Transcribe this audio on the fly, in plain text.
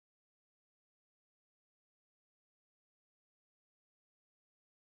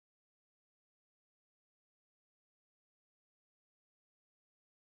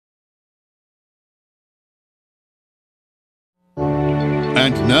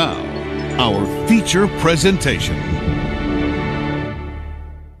And now, our feature presentation.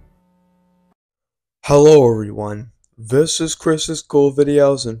 Hello everyone, this is Chris's Cool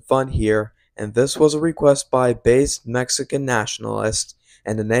Videos and Fun here, and this was a request by Based Mexican Nationalist,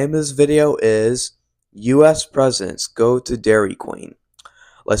 and the name of this video is US Presidents Go to Dairy Queen.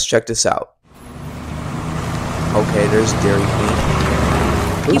 Let's check this out. Okay, there's Dairy Queen.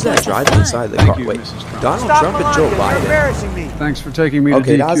 Who's that driving inside the car? Wait, Donald Trump and Joe Biden. You're embarrassing me. Thanks for taking me to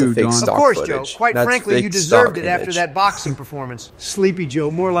Okay, that was a DQ, fake Don. stock Of course, footage. Joe. Quite That's frankly, fake you deserved stock it after image. that boxing performance. Sleepy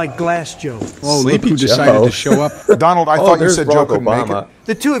Joe, more like Glass Joe. Oh, look Sleepy who decided Joe. to show up. Donald, I thought you there's said Barack Joe couldn't make Obama. it.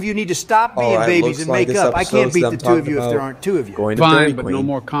 The two of you need to stop being Alright, babies looks and like make this up. I can't episode's beat them the two of talking you if there about aren't two of you. Going to Fine, Dairy but Queen. no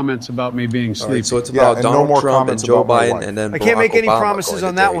more comments about me being sleepy. Alright, so it's Yeah, about and no Donald more Trump and comments Joe about my Biden, wife. and then I can't make Barack any Obama promises going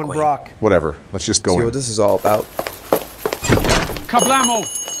on to that Dairy one, Queen. Brock. Whatever. Let's just go See in. what this is all about.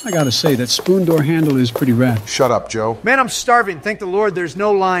 Kablamo! I gotta say, that spoon door handle is pretty rad. Shut up, Joe. Man, I'm starving. Thank the Lord there's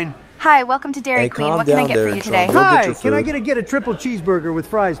no line. Hi, welcome to Dairy Hey, Queen. calm What can I down get there, for you Trump. today? Go get Hi, your can I food. get a triple cheeseburger with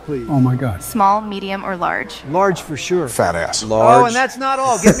fries, please? Oh my god. Small, medium, or large? Large for sure. Fat ass. Large. Oh, and that's not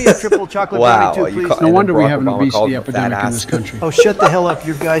all. Get me a triple chocolate Wow, brownie too, you please. call- No And wonder then we Barack have an Obama called obesity him a fat epidemic in ass. this country. Oh, shut the hell up.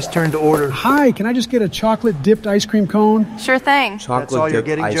 Your guy's turn to order. Hi, can I just get a chocolate dipped ice cream cone? Sure thing. Chocolate That's all you're dipped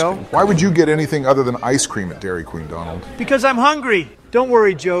getting, ice Joe? cream. Why would you get anything other than ice cream at Dairy Queen, Donald? Because I'm hungry. Don't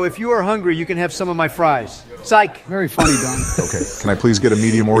worry, Joe. If you are hungry, you can have some of my fries. Psych. Very funny, Don. Okay. Can I please get a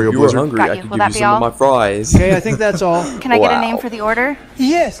medium Oreo If you were Blizzard? hungry, Got I you. could Will give that you be some of all? my fries. Okay, I think that's all. Can I get a name Wow. for the order?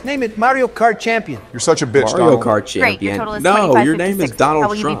 Yes, name it Mario Kart Champion. You're such a bitch, Mario Donald. Kart champion. Great, your total is No, your name is $25.56. Donald How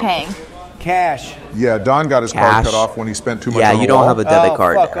will you Trump. be paying? Cash. Yeah, Don got his Cash. card cut off when he spent too much Yeah, on you the don't wall. have a debit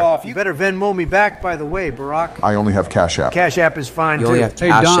card fuck there. off. You better Venmo me back, by the way, Barack. I only have Cash App. Cash App is fine, You too. only have Hey,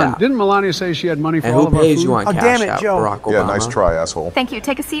 Cash Don, App. didn't Melania say she had money for And all who of our pays food? you on Oh, Cash damn it, App? Joe. Barack Obama. Yeah, nice try, asshole. Thank you.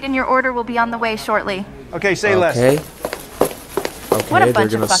 Take a seat and your order will be on the way shortly. Okay, say less. Okay. What a Okay, they're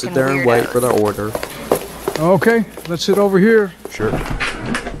bunch of gonna sit fucking there and wait weirdos. for their order. Okay, let's sit over here. Sure.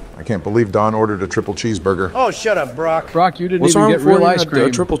 I can't believe Don ordered a triple cheeseburger. Oh, shut up, Brock. Brock, you didn't What's even wrong get with real ordering ice a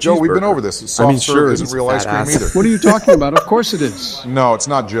cream. triple Joe, we've been cheeseburger? over this. Soft serve sure, isn't he's real fat ice cream ass. either. What are you talking about? Of course it is. No, it's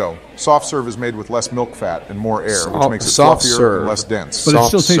not Joe. Soft serve is made with less milk fat and more air, which makes it Soft fluffier serve. and less dense. But it Soft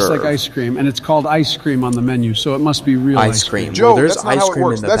still tastes serve. like ice cream, and it's called ice cream on the menu, so it must be real Ice cream. Joe, Well, there's that's not ice how it cream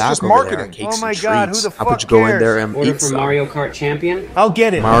works. in the That's back just over there. marketing. Cakes Oh my and God, treats. who the How about fuck you go in cares? there and Order eat for some? Mario Kart Champion? I'll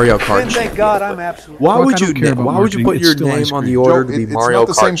get it. Mario Kart And thank champion. God I'm absolutely... Why Look, would I don't care you? about Why would you marketing. put It's your still name ice on cream. the order Joe, to be it's Mario not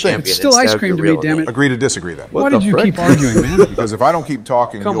the Kart same thing. champion? It's still instead ice of cream your to me, real damn name? it. Agree to disagree then. What Why the did you frick? keep arguing, man? Because if I don't keep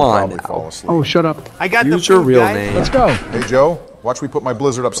talking, Come you'll on probably now. fall asleep. Oh, shut up. I got Use the your food, real guys. name. Let's go. Hey, Joe, watch me put my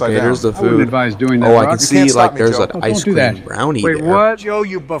Blizzard upside Okay, down. there's the I wouldn't food. advise doing that, Oh, I Brock. can You see can't stop like me, there's Joe. an Don't ice do cream that. brownie Wait, there. what? Joe,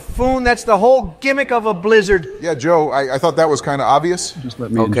 you buffoon. That's the whole gimmick of a blizzard. Yeah, Joe, I thought that was kind of obvious. Just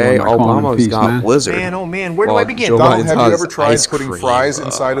let me Okay, enjoy my corn in Obama's peace, got man. Blizzard. Man, oh man, where do Well, I begin? Joe Donald, Biden's have you has ever tried ice putting cream. fries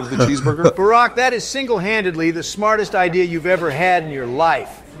inside of the cheeseburger? Barack, that is single-handedly the smartest idea you've ever had in your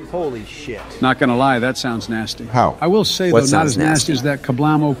life. Holy shit. Not gonna lie, that sounds nasty. How? I will say, What though, not sounds as nasty nasty? as that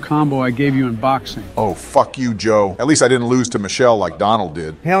Kablamo combo I gave you in boxing. Oh, fuck you, Joe. At least I didn't lose to Michelle like Donald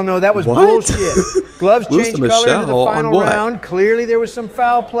did. Hell no, that was What? bullshit. Gloves Lose changed to color into the Michelle on final what? round. Clearly there was some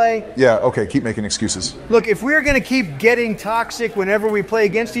foul play. Yeah, okay, keep making excuses. Look, if we're going to keep getting toxic whenever we play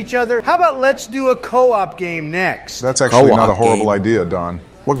against each other, how about let's do a co-op game next? That's actually not a Co-op horrible game. idea, Don.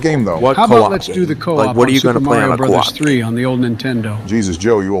 What game, though? What How co-op about let's game? do the co-op Like, what are on you Super going to play Mario on a Brothers co-op? 3 on the old Nintendo? Jesus,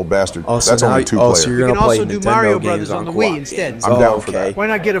 Joe, you old bastard. Oh, so That's now only you- two oh, players. so you're We gonna can play also do Nintendo Mario games Brothers on the Wii co-op instead. games. I'm down Oh, for okay. that. Why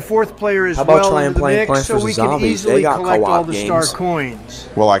not get a fourth player as How about well try and into the play mix Plants so vs. we can Zombies? They easily got collect all co-op the star games. coins?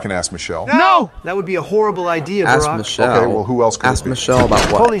 Well, I can ask Michelle. No! That would be a horrible idea, Ask Barack. Michelle. Okay, well, who else could Ask it be? Michelle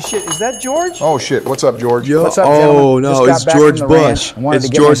about what? Holy shit, is that George? Oh, shit. What's up, George? Yo, What's up, oh gentlemen? no, Just got it's back George from the ranch Bush. and wanted It's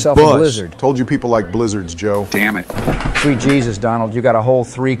to get George myself a Bush. blizzard. Told you people like blizzards, Joe. Damn it. Sweet Jesus, Donald, you got a whole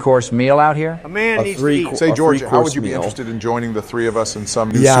three-course meal out here? A man A needs to three eat. course- Say, A George, how three-course would you be meal. interested in joining the three of us in some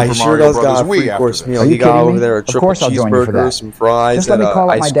new Yeah, he Super sure Mario does Brothers got a Wii after three-course this? meal. Are He you got kidding over me? there a Of triple course I'll join you for cheeseburger, that. some fries, Just let and me a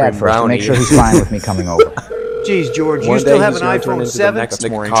call up my ice dad cream first to make brownie. sure he's fine with me coming over. Geez, George, you One still day have he's an gonna turn iPhone into the 7? next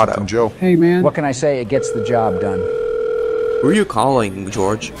That's more Nick ancient Cotto. than Joe. Hey, man. What can I say? It gets the job done. Who are you calling,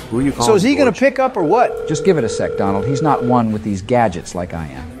 George? Who are you calling? So is he going to George? pick up or what? Just give it a sec, Donald. He's not one with these gadgets like I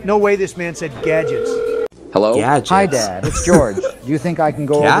am. No way this man said gadgets. Hello? Gadgets. Hi, Dad. It's George. Do you think I can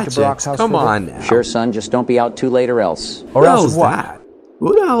go over Gadgets. to Brock's house Come for a bit? on now. Sure, son, just don't be out too late or else. Or Who the else hell's what? that?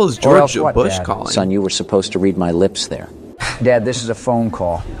 Who the hell is Or else George what, Bush Dad? calling? Son, you were supposed to read my lips there. Dad, this is a phone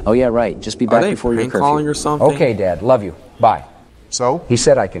call. Oh, yeah, right. Just be Are back they before your prank curfew. calling or something? Okay, Dad. Love you. Bye. So? He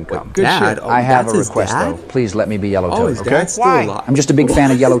said I can come. Good Dad? shit. Oh, I have that's a his request, dad? though. Please let me be Yellow Oh, Toad. his Okay. dad's still Why? alive. I'm just a big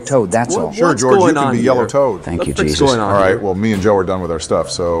fan of Yellow Toad, that's all. Sure, What's George, going you can on be Yellow here? Toad. Thank you, What the frick's Jesus. going on All right, here? well, me and Joe are done with our stuff,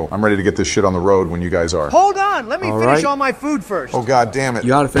 so I'm ready to get this shit on the road when you guys are. Hold on, let me All finish right. all my food first. Oh, God damn it. You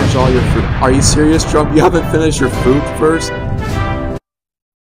gotta finish all your food. Are you serious, Trump? You haven't finished your food first?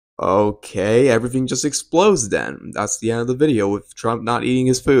 Okay, everything just explodes then. That's the end of the video with Trump not eating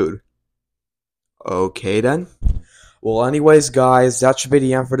his food. Okay then. Well, anyways, guys, that should be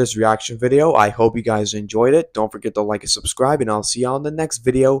the end for this reaction video. I hope you guys enjoyed it. Don't forget to like and subscribe, and I'll see you on the next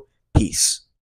video. Peace.